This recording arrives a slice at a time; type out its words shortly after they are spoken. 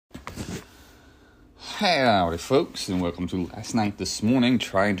Howdy folks, and welcome to Last Night This Morning,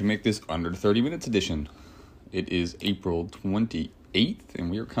 trying to make this under 30 minutes edition. It is April 28th,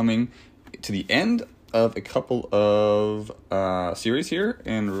 and we are coming to the end of a couple of series here,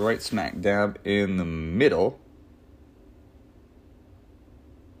 and right smack dab in the middle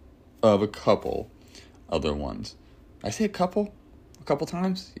of a couple other ones. Did I say a couple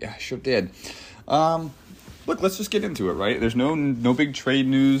times? Yeah, I sure did. Look, let's just get into it, right? There's no big trade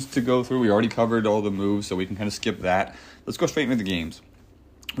news to go through. We already covered all the moves, so we can kind of skip that. Let's go straight into the games.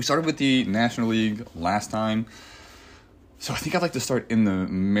 We started with the National League last time, so I think I'd like to start in the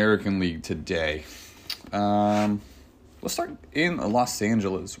American League today. Let's start in Los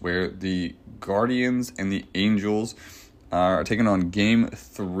Angeles, where the Guardians and the Angels are taking on Game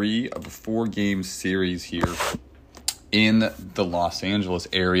 3 of a 4-game series here in the Los Angeles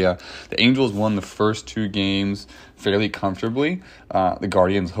area. The Angels won the first 2 games fairly comfortably. The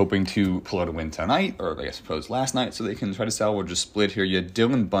Guardians hoping to pull out a win tonight, or I suppose last night, so they can try to salvage a split here. You had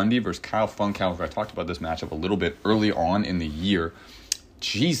Dylan Bundy versus Kyle Funkhouser. I talked about this matchup a little bit early on in the year.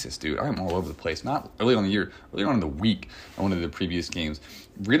 Jesus, dude, I'm all over the place. Not early on in the year, early on in the week on one of the previous games.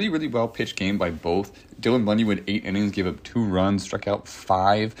 Really, really well-pitched game by both. Dylan Bundy went 8 innings, gave up 2 runs, struck out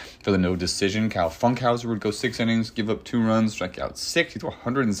 5 for the no decision. Kyle Funkhouser would go 6 innings, give up 2 runs, struck out 6. He threw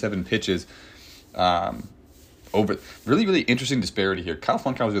 107 pitches. Over really, really interesting disparity here. Kyle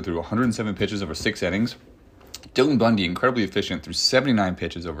Funkhouser threw 107 pitches over 6 innings. Dylan Bundy, incredibly efficient, threw 79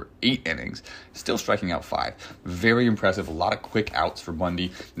 pitches over 8 innings, still striking out 5. Very impressive. A lot of quick outs for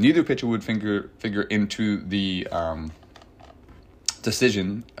Bundy. Neither pitcher would figure into the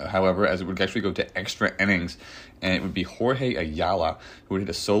decision, however, as it would actually go to extra innings, and it would be Jorge Ayala who would hit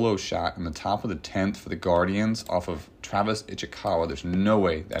a solo shot in the top of the 10th for the Guardians off of Travis Ichikawa. There's no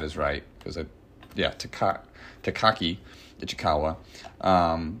way that is right, because Takaki Ichikawa.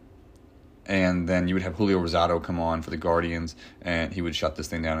 And then you would have Julio Rosado come on for the Guardians, and he would shut this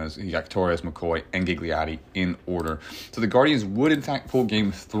thing down as he got Torres, McCoy, and Gigliotti in order. So the Guardians would, in fact, pull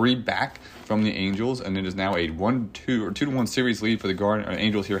Game 3 back from the Angels, and it is now a 2-1 series lead for the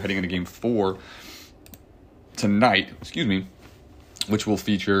Angels here heading into Game 4 tonight, which will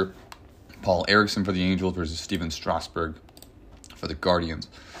feature Paul Erickson for the Angels versus Steven Strasburg for the Guardians.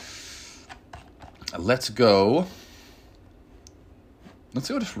 Let's go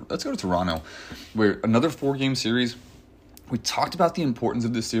to Toronto, where another 4-game series. We talked about the importance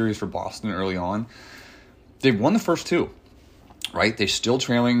of this series for Boston early on. They've won the first 2, right? They're still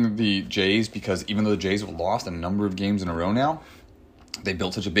trailing the Jays because even though the Jays have lost a number of games in a row now, they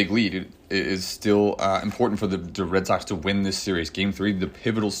built such a big lead. It is still important for the Red Sox to win this series. Game 3, the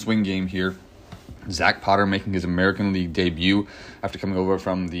pivotal swing game here. Zach Potter making his American League debut after coming over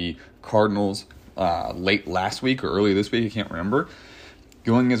from the Cardinals late last week or early this week, I can't remember.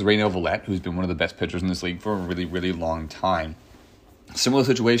 Going against Raynel Villette, who's been one of the best pitchers in this league for a really, really long time. Similar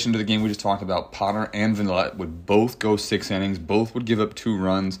situation to the game we just talked about. Potter and Villette would both go 6 innings. Both would give up 2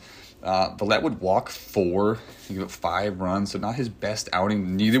 runs. Villette would walk 4 and give up 5 runs, so not his best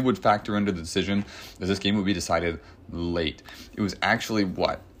outing. Neither would factor into the decision, as this game would be decided late. It was actually,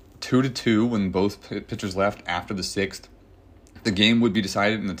 2-2 when both pitchers left after the 6th. The game would be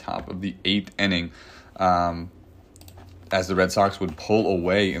decided in the top of the 8th inning, as the Red Sox would pull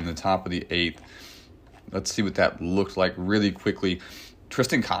away in the top of the 8th. Let's see what that looked like really quickly.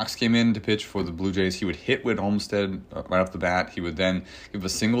 Tristan Cox came in to pitch for the Blue Jays. He would hit Whit Olmstead right off the bat. He would then give a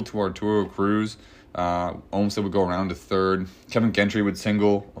single to Arturo Cruz. Olmstead would go around to third. Kevin Gentry would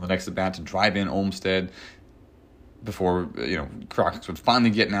single on the next at bat to drive in Olmstead before Cox would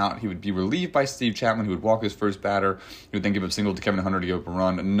finally get out. He would be relieved by Steve Chapman, who would walk his first batter. He would then give a single to Kevin Hunter to give up a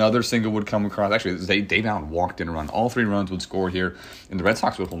run. Another single would come across. Actually, Dave Allen walked in a run. All 3 runs would score here, and the Red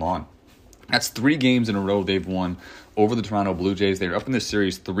Sox would hold on. That's 3 games in a row they've won over the Toronto Blue Jays. They're up in this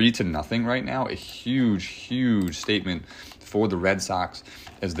series 3-0 right now. A huge, huge statement for the Red Sox,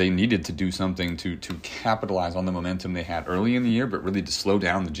 as they needed to do something to capitalize on the momentum they had early in the year, but really to slow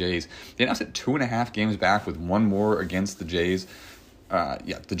down the Jays. They now sit 2.5 games back with 1 more against the Jays.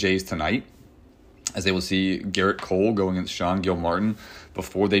 The Jays tonight, as they will see Garrett Cole going against Sean Gilmartin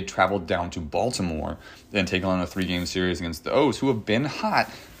before they travel down to Baltimore and take on a 3-game series against the O's, who have been hot.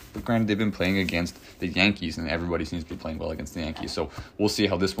 But granted, they've been playing against the Yankees, and everybody seems to be playing well against the Yankees. So we'll see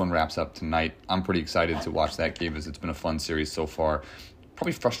how this one wraps up tonight. I'm pretty excited to watch that game, as it's been a fun series so far.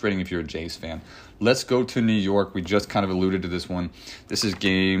 Probably frustrating if you're a Jays fan. Let's go to New York. We just kind of alluded to this one. This is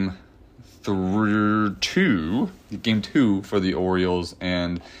game 2 for the Orioles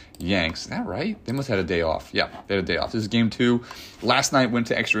and Yanks. Is that right? They must have had a day off. Yeah, they had a day off. This is game 2. Last night went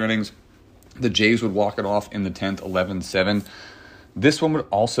to extra innings. The Jays would walk it off in the 10th, 11-7. This one would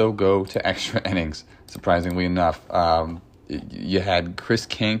also go to extra innings, surprisingly enough. You had Chris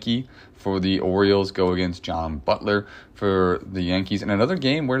Kanke for the Orioles go against John Butler for the Yankees in another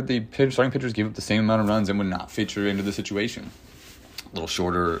game where the starting pitchers gave up the same amount of runs and would not feature into the situation. A little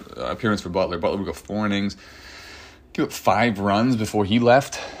shorter appearance for Butler. Butler would go 4 innings, give up 5 runs before he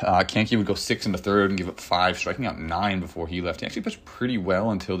left. Kanke would go 6 in the third and give up 5, striking out 9 before he left. He actually pitched pretty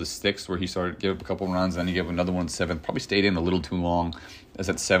well until the 6th, where he started to give up a couple runs, then he gave up another one in the 7th. Probably stayed in a little too long, as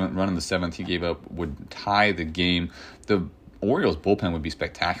that 7th run in the 7th he gave up would tie the game. The Orioles bullpen would be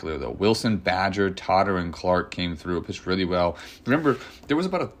spectacular, though. Wilson, Badger, Totter, and Clark came through. It pitched really well. Remember, there was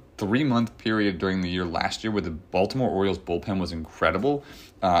about a 3-month period during the year last year where the Baltimore Orioles bullpen was incredible,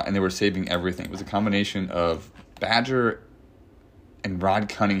 and they were saving everything. It was a combination of Badger and Rod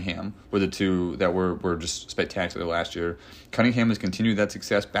Cunningham were the two that were just spectacular last year. Cunningham has continued that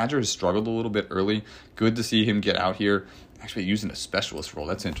success. Badger has struggled a little bit early. Good to see him get out here, actually using a specialist role.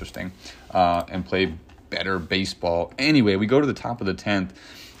 That's interesting, and play better baseball. Anyway, we go to the top of the 10th,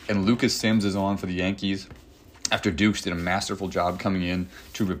 and Lucas Sims is on for the Yankees after Dukes did a masterful job coming in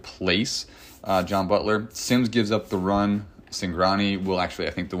to replace John Butler. Sims gives up the run. Cingrani will actually,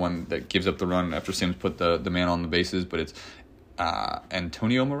 I think, the one that gives up the run after Sims put the man on the bases, but it's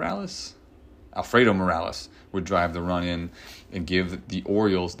Alfredo Morales would drive the run in and give the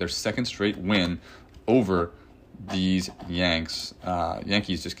Orioles their 2nd straight win over these Yankees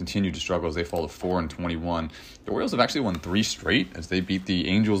just continue to struggle as they fall to 4-21. The Orioles have actually won 3 straight as they beat the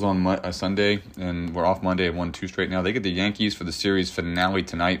Angels on Sunday, and we're off Monday and won 2 straight now. They get the Yankees for the series finale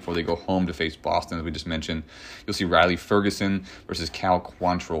tonight before they go home to face Boston, as we just mentioned. You'll see Riley Ferguson versus Cal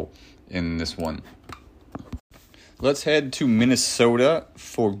Quantrill in this one. Let's head to Minnesota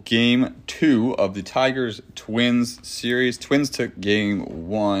for Game 2 of the Tigers-Twins series. Twins took Game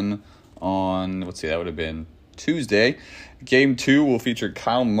 1 on, that would have been Tuesday. Game 2 will feature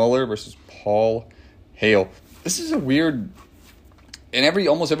Kyle Muller versus Paul Hale. This is a weird... In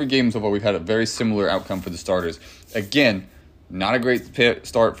almost every game so far, we've had a very similar outcome for the starters. Again, not a great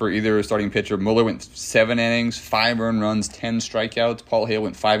start for either starting pitcher. Muller went 7 innings, 5 earned runs, 10 strikeouts. Paul Hale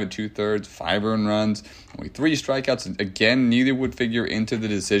went 5 2/3, 5 earned runs, only 3 strikeouts. Again, neither would figure into the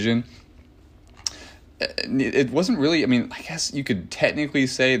decision. It wasn't really... I guess you could technically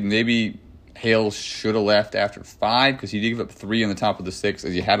say maybe Hale should have left after 5 because he did give up 3 in the top of the 6th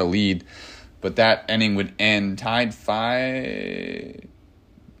as he had a lead. But that inning would end tied 5.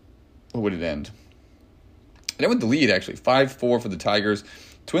 What would it end? It ended with the lead, actually. 5-4 for the Tigers.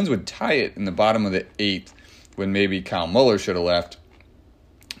 Twins would tie it in the bottom of the 8th when maybe Kyle Muller should have left.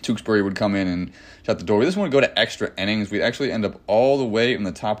 Tewksbury would come in and shut the door. But this one would go to extra innings. We'd actually end up all the way in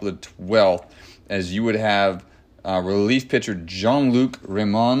the top of the 12th as you would have relief pitcher Jean-Luc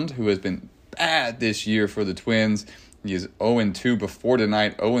Raymond, who has been bad this year for the Twins. He is 0-2 before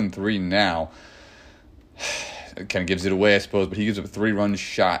tonight, 0-3 now. It kind of gives it away, I suppose, but he gives up a 3-run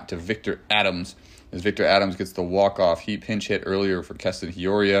shot to Victor Adams. As Victor Adams gets the walk-off, he pinch hit earlier for Keston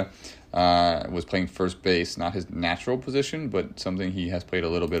Hiura. Was playing first base, not his natural position, but something he has played a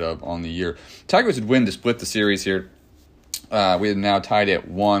little bit of on the year. Tigers would win to split the series here. We are now tied at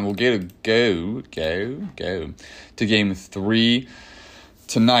 1. We'll get a go to Game 3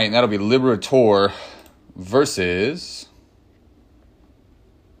 tonight, and that'll be Liberatore versus...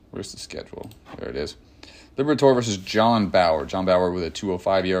 Where's the schedule? There it is. Liberatore versus John Bauer. John Bauer with a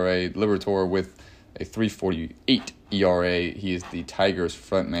 2.05 ERA. Liberatore with a 3.48 ERA. He is the Tigers'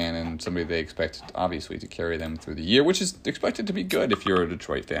 frontman and somebody they expect, obviously, to carry them through the year, which is expected to be good if you're a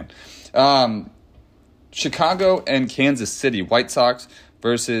Detroit fan. Chicago and Kansas City. White Sox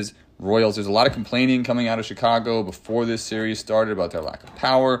versus Royals. There's a lot of complaining coming out of Chicago before this series started about their lack of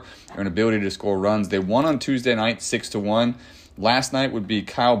power, their inability to score runs. They won on Tuesday night 6-1. Last night would be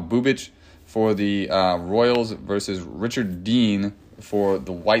Kyle Bubic for the Royals versus Richard Dean for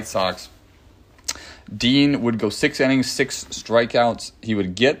the White Sox. Dean would go 6 innings, 6 strikeouts. He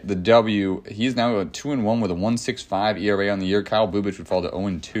would get the W. He's now at 2-1 with a 1.65 ERA on the year. Kyle Bubic would fall to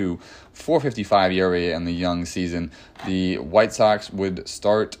 0-2, 4.55 ERA in the young season. The White Sox would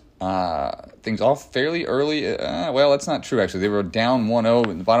start things off fairly early. Well, that's not true, actually. They were down 1-0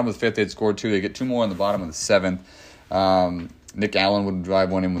 in the bottom of the 5th. They'd scored 2. They get 2 more in the bottom of the 7th. Nick Allen would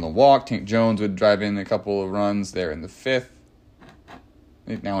drive one in with a walk. Tank Jones would drive in a couple of runs there in the 5th.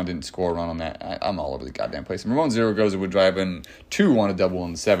 Nick Allen didn't score a run on that. I'm all over the goddamn place. Ramon Zaragoza would drive in 2 on a double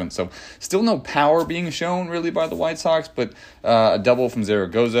in the 7th. So still no power being shown really by the White Sox, but a double from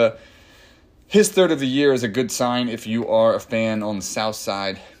Zaragoza. His 3rd of the year is a good sign if you are a fan on the south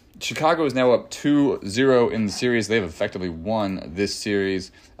side. Chicago is now up 2-0 in the series. They've effectively won this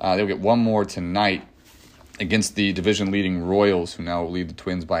series. They'll get 1 more tonight against the division-leading Royals, who now lead the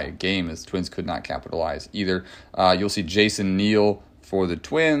Twins by a game, as the Twins could not capitalize either. You'll see Jason Neal for the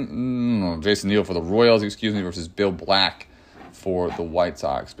Royals, versus Bill Black for the White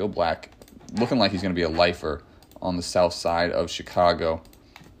Sox. Bill Black looking like he's going to be a lifer on the south side of Chicago.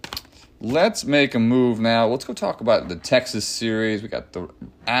 Let's make a move now. Let's go talk about the Texas series. We got the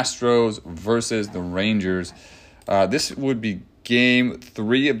Astros versus the Rangers. This would be Game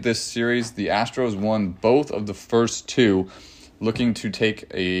 3 of this series. The Astros won both of the first two, looking to take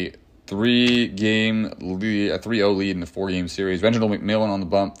a 3-0 lead in the 4-game series. Reginald McMillan on the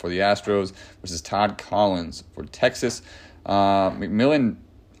bump for the Astros versus Todd Collins for Texas. McMillan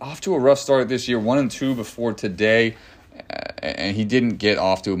off to a rough start this year, 1-2 before today, and he didn't get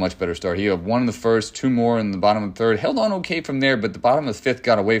off to a much better start. He had 1 in the first, 2 more in the bottom of the third, held on okay from there, but the bottom of the fifth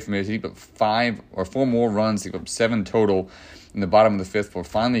got away from it. He put 5 or 4 more runs. He put 7 total in the bottom of the fifth before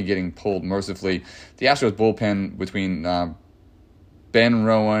finally getting pulled mercifully. The Astros bullpen between Ben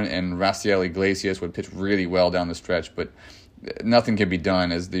Rowan and Raciel Iglesias would pitch really well down the stretch, but nothing can be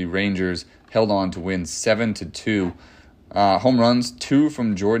done as the Rangers held on to win 7-2. Home runs, 2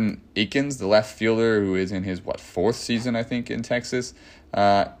 from Jordan Akins, the left fielder who is in his, 4th season, I think, in Texas.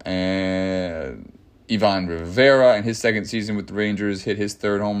 And Ivan Rivera, in his 2nd season with the Rangers, hit his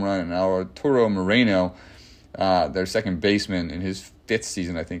 3rd home run. And Arturo Moreno, their second baseman, in his 5th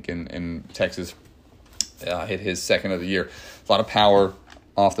season, I think, in Texas, hit his 2nd of the year. A lot of power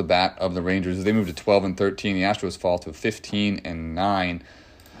off the bat of the Rangers. As they move to 12-13, the Astros fall to 15-9.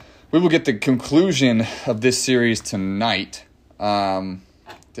 We will get the conclusion of this series tonight. Didn't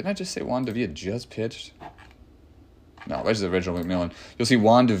I just say Juan Davila just pitched? No, that's the original McMillan. You'll see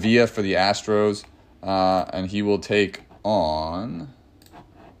Juan Davila for the Astros, and he will take on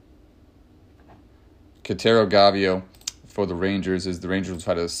Quintero Gavio for the Rangers, as the Rangers will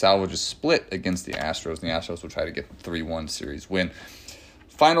try to salvage a split against the Astros, and the Astros will try to get the 3-1 series win.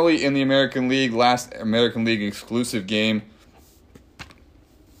 Finally, in the American League, last American League exclusive game,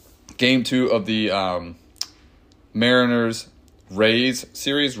 Game 2 of the Mariners-Rays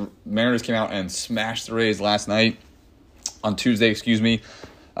series. Mariners came out and smashed the Rays on Tuesday. They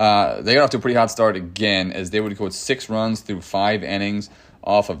got off to a pretty hot start again, as they would go with 6 runs through 5 innings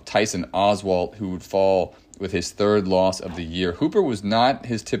off of Tyson Oswalt, who would fall with his 3rd loss of the year. Hooper was not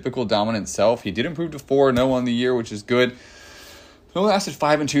his typical dominant self. He did improve to 4-0 on the year, which is good. He only lasted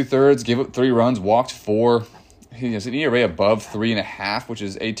 5 2/3, gave up 3 runs, walked 4. He has an ERA above 3.5, which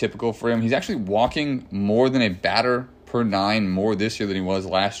is atypical for him. He's actually walking more than a batter per 9 more this year than he was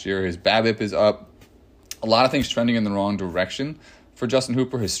last year. His BABIP is up. A lot of things trending in the wrong direction for Justin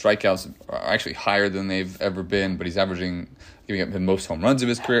Hooper. His strikeouts are actually higher than they've ever been, but he's giving up the most home runs of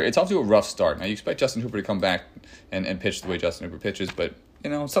his career. It's off to a rough start. Now, you expect Justin Hooper to come back and pitch the way Justin Hooper pitches, but,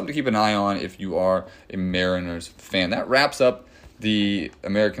 something to keep an eye on if you are a Mariners fan. That wraps up the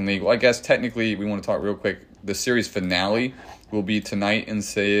American League. Well, I guess technically we want to talk real quick. The series finale will be tonight in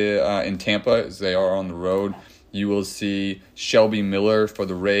Tampa, as they are on the road. You will see Shelby Miller for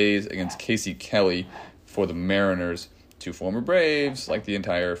the Rays against Casey Kelly for the Mariners. 2 former Braves, like the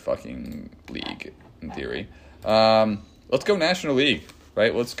entire fucking league, in theory. Let's go National League,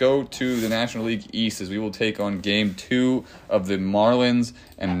 right? Let's go to the National League East, as we will take on Game 2 of the Marlins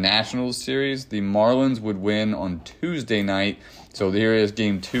and Nationals series. The Marlins would win on Tuesday night. So here is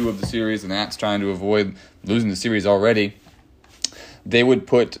Game 2 of the series, and that's trying to avoid losing the series already. They would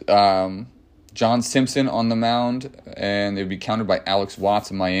put John Simpson on the mound, and they would be countered by Alex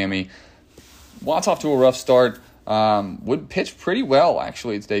Watts in Miami. Watts off to a rough start. Would pitch pretty well,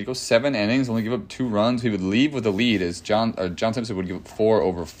 actually, today. He'd go 7 innings, only give up 2 runs. He would leave with a lead, as John Simpson would give up 4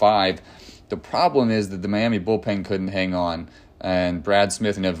 over 5. The problem is that the Miami bullpen couldn't hang on. And Brad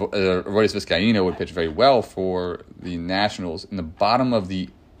Smith and Aroldis Vizcaíno would pitch very well for the Nationals. In the bottom of the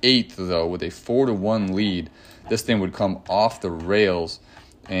 8th, though, with a 4-1 lead, this thing would come off the rails,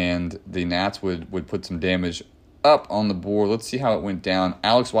 and the Nats would put some damage up on the board. Let's see how it went down.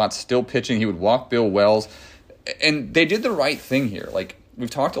 Alex Watts still pitching. He would walk Bill Wells. And they did the right thing here. Like, we've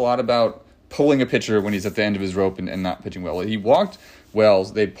talked a lot about pulling a pitcher when he's at the end of his rope and not pitching well. He walked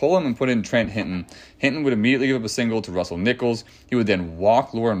Wells. They'd pull him and put in Trent Hinton. Hinton would immediately give up a single to Russell Nichols. He would then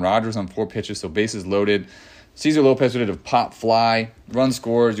walk Lauren Rogers on 4 pitches, so bases loaded. Cesar Lopez would have pop fly, run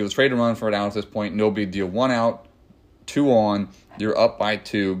scores. You'll trade a run for an out at this point. No big deal. 1 out, 2 on. You're up by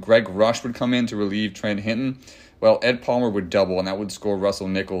 2. Greg Rush would come in to relieve Trent Hinton. Well, Ed Palmer would double, and that would score Russell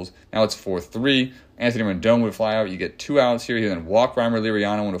Nichols. Now it's 4-3. Anthony Rendon would fly out. You get 2 outs here. He then walk Reimer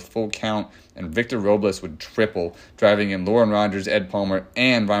Liriano on a full count, and Victor Robles would triple, driving in Lauren Rogers, Ed Palmer,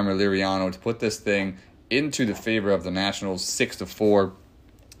 and Reimer Liriano to put this thing into the favor of the Nationals, 6-4,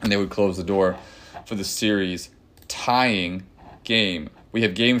 and they would close the door. for the series tying game. We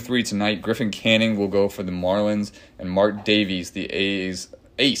have game 3 tonight. Griffin Canning will go for the Marlins, and Mark Davies, the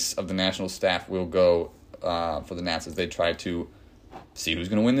ace of the national staff, will go for the Nats as they try to see who's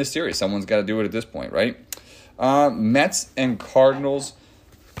going to win this series. Someone's got to do it at this point, right? Mets and Cardinals.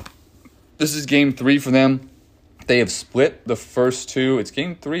 This is game 3 for them. They have split the first 2. It's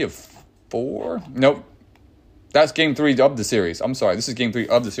game 3 of 4? Nope. That's game 3 of the series. I'm sorry. This is game 3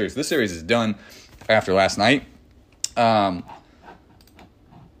 of the series. This series is done after last night.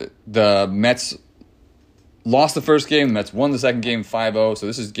 The Mets lost the first game. The Mets won the second game 5-0. So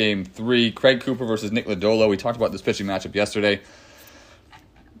this is game 3. Craig Cooper versus Nick Lodolo. We talked about this pitching matchup yesterday.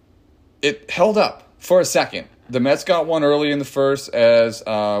 It held up for a second. The Mets got one early in the first as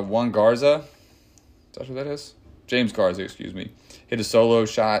Juan Garza. Is that who that is? James Garza, excuse me. Hit a solo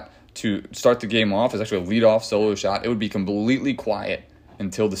shot to start the game off. It's actually a leadoff solo shot. It would be completely quiet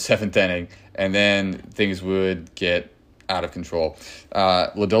until the 7th inning, and then things would get out of control.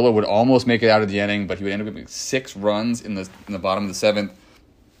 Lodolo would almost make it out of the inning, but he would end up getting 6 runs in the bottom of the 7th.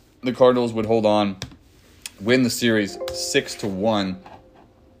 The Cardinals would hold on, win the series 6-1.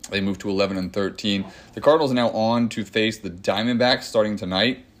 They move to 11-13. The Cardinals are now on to face the Diamondbacks starting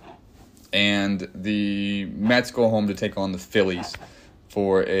tonight, and the Mets go home to take on the Phillies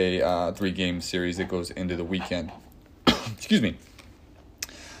for a 3-game series that goes into the weekend. Excuse me.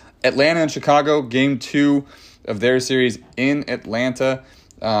 Atlanta and Chicago, game 2 of their series in Atlanta.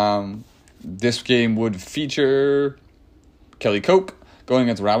 This game would feature Kelly Koch going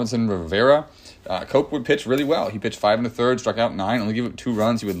against Robinson Rivera. Koch would pitch really well. He pitched 5 1/3, struck out 9, only gave up 2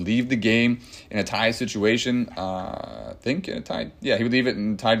 runs. He would leave the game in a tie situation. I think in a tie. Yeah, he would leave it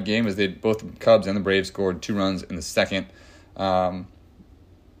in a tied game as both the Cubs and the Braves scored 2 runs in the second.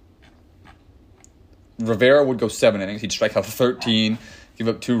 Rivera would go 7 innings. He'd strike out 13, give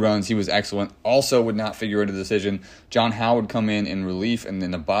up 2 runs. He was excellent. Also would not figure into the decision. John Howe would come in relief, and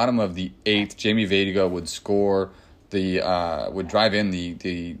in the bottom of the 8th, Jamie Vega would score would drive in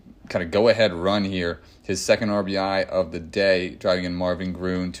the kind of go-ahead run here, his second RBI of the day, driving in Marvin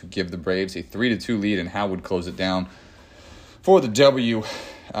Gruen to give the Braves a 3-2 lead, and Howe would close it down for the W.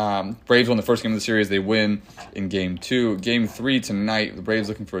 Braves won the first game of the series. They win in game 2. Game 3 tonight, the Braves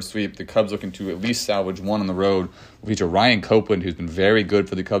looking for a sweep. The Cubs looking to at least salvage one on the road. We'll feature Ryan Copeland, who's been very good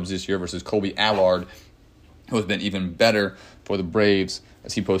for the Cubs this year, versus Colby Allard, who has been even better for the Braves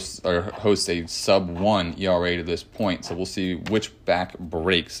as he hosts a sub-1 ERA to this point. So we'll see which back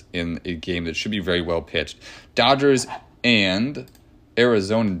breaks in a game that should be very well pitched. Dodgers and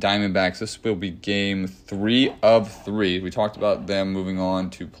Arizona Diamondbacks. This will be game 3 of 3. We talked about them moving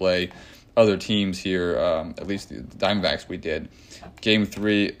on to play other teams here, at least the Diamondbacks we did. Game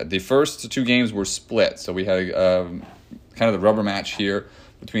 3, the first 2 games were split. So we had kind of the rubber match here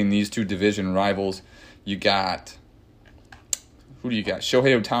between these 2 division rivals. You got... Who do you got?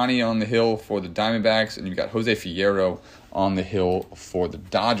 Shohei Ohtani on the hill for the Diamondbacks, and you got Jose Fierro on the hill for the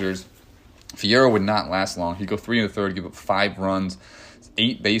Dodgers. Fierro would not last long. He'd go 3 1/3, give up 5 runs,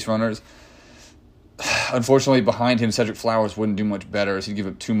 8 base runners. Unfortunately, behind him, Cedric Flowers wouldn't do much better as he'd give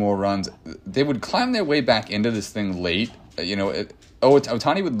up 2 more runs. They would climb their way back into this thing late.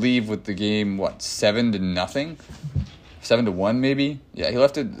 Ohtani would leave with the game, 7-0? 7-1 maybe? Yeah, he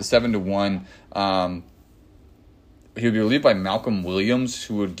left it 7-1. He would be relieved by Malcolm Williams,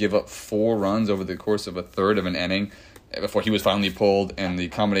 who would give up 4 runs over the course of a third of an inning before he was finally pulled. And the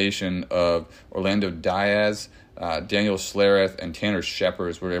combination of Orlando Diaz, Daniel Schlereth, and Tanner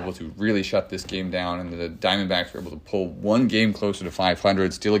Scheppers were able to really shut this game down. And the Diamondbacks were able to pull 1 game closer to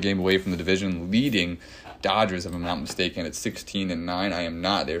 500, steal a game away from the division, leading Dodgers, if I'm not mistaken, at 16-9. I am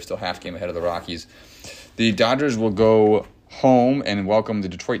not. They're still half game ahead of the Rockies. The Dodgers will go home and welcome the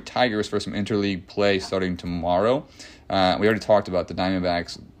Detroit Tigers for some interleague play starting tomorrow. We already talked about the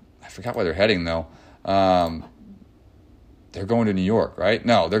Diamondbacks. I forgot where they're heading, though. They're going to New York, right?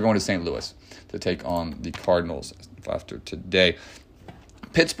 No, they're going to St. Louis to take on the Cardinals after today.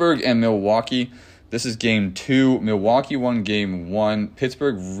 Pittsburgh and Milwaukee. This is game 2. Milwaukee won game 1.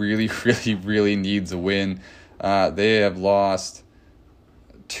 Pittsburgh really, really, really needs a win. They have lost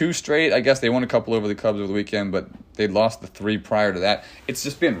 2 straight. I guess they won a couple over the Cubs over the weekend, but they lost the 3 prior to that. It's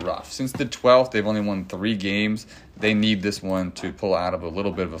just been rough. Since the 12th, they've only won 3 games. They need this one to pull out of a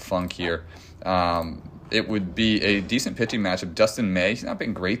little bit of a funk here. It would be a decent pitching matchup. Dustin May, he's not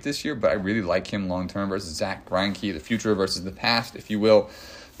been great this year, but I really like him long-term versus Zach Greinke, the future versus the past, if you will.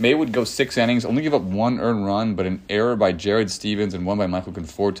 May would go 6 innings, only give up 1 earned run, but an error by Jared Stevens and one by Michael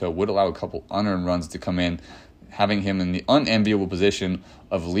Conforto would allow a couple unearned runs to come in, having him in the unenviable position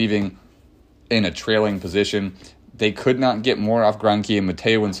of leaving in a trailing position. They could not get more off Greinke, and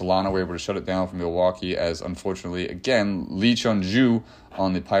Mateo and Solano were able to shut it down for Milwaukee, as unfortunately, again, Lee Chun-ju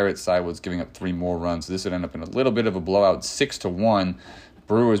on the Pirates side was giving up 3 more runs. So this would end up in a little bit of a blowout, 6-1.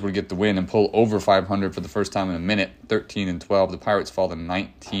 Brewers would get the win and pull over 500 for the first time in a minute, 13-12. The Pirates fall to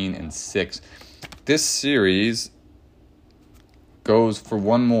 19-6. This series goes for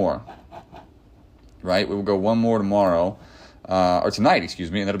one more, right? We will go one more tomorrow. Or tonight, excuse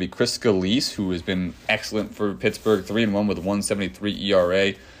me, and that'll be Chris Scalise, who has been excellent for Pittsburgh, 3-1 with a 1.73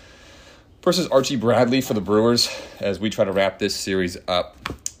 ERA, versus Archie Bradley for the Brewers, as we try to wrap this series up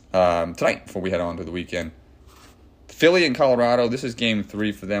tonight before we head on to the weekend. Philly and Colorado, this is game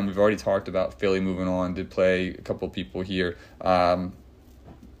 3 for them. We've already talked about Philly moving on, did play a couple of people here.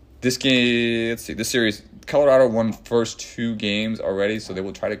 This game, let's see, this series, Colorado won first 2 games already, so they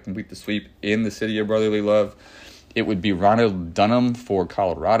will try to complete the sweep in the city of brotherly love. It would be Ronald Dunham for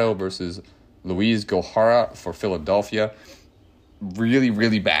Colorado versus Luis Gohara for Philadelphia. Really,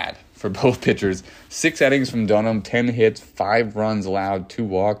 really bad for both pitchers. 6 innings from Dunham, 10 hits, 5 runs allowed, 2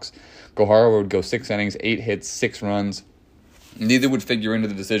 walks. Gohara would go 6 innings, 8 hits, 6 runs. Neither would figure into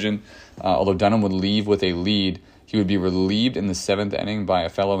the decision, although Dunham would leave with a lead. He would be relieved in the 7th inning by a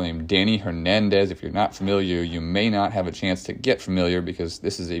fellow named Danny Hernandez. If you're not familiar, you may not have a chance to get familiar because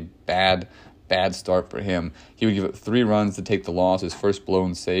this is a bad start for him. He would give up 3 runs to take the loss, his first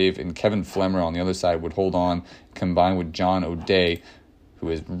blown save, and Kevin Flemmer on the other side would hold on, combined with John O'Day, who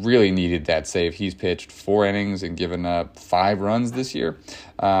has really needed that save. He's pitched 4 innings and given up 5 runs this year,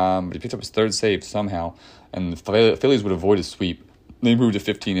 but he picked up his 3rd save somehow, and the Phillies would avoid a sweep. They moved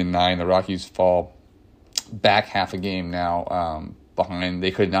to 15-9. The Rockies fall back half a game now behind.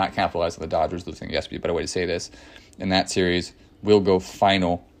 They could not capitalize on the Dodgers losing. Yes, would be a better way to say this. And that series will go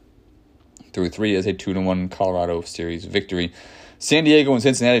final through 3 as a 2-1 Colorado series victory. San Diego and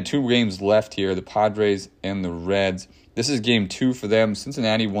Cincinnati, 2 games left here, the Padres and the Reds. This is game 2 for them.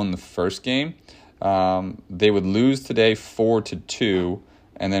 Cincinnati won the first game. They would lose today 4-2,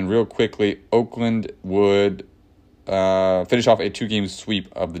 and then real quickly, Oakland would finish off a 2-game sweep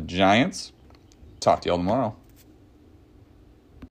of the Giants. Talk to y'all tomorrow.